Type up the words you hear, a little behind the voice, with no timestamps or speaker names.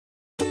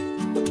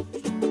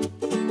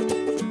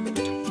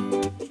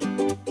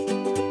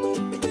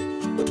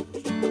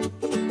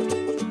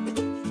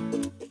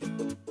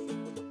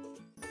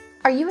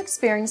Are you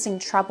experiencing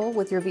trouble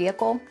with your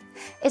vehicle?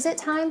 Is it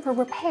time for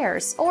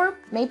repairs or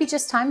maybe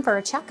just time for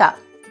a checkup?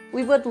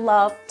 We would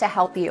love to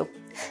help you.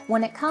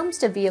 When it comes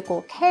to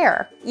vehicle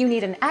care, you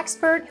need an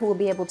expert who will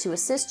be able to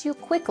assist you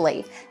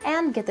quickly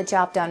and get the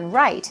job done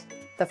right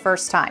the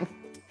first time.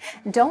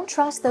 Don't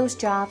trust those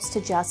jobs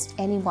to just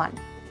anyone.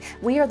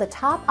 We are the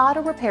top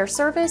auto repair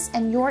service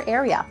in your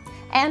area,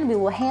 and we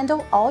will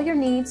handle all your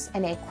needs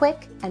in a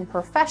quick and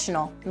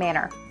professional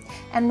manner.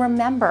 And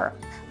remember,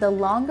 the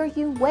longer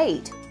you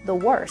wait, the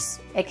worse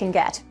it can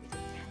get.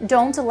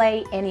 Don't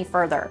delay any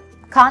further.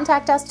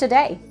 Contact us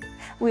today.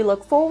 We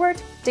look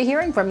forward to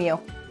hearing from you.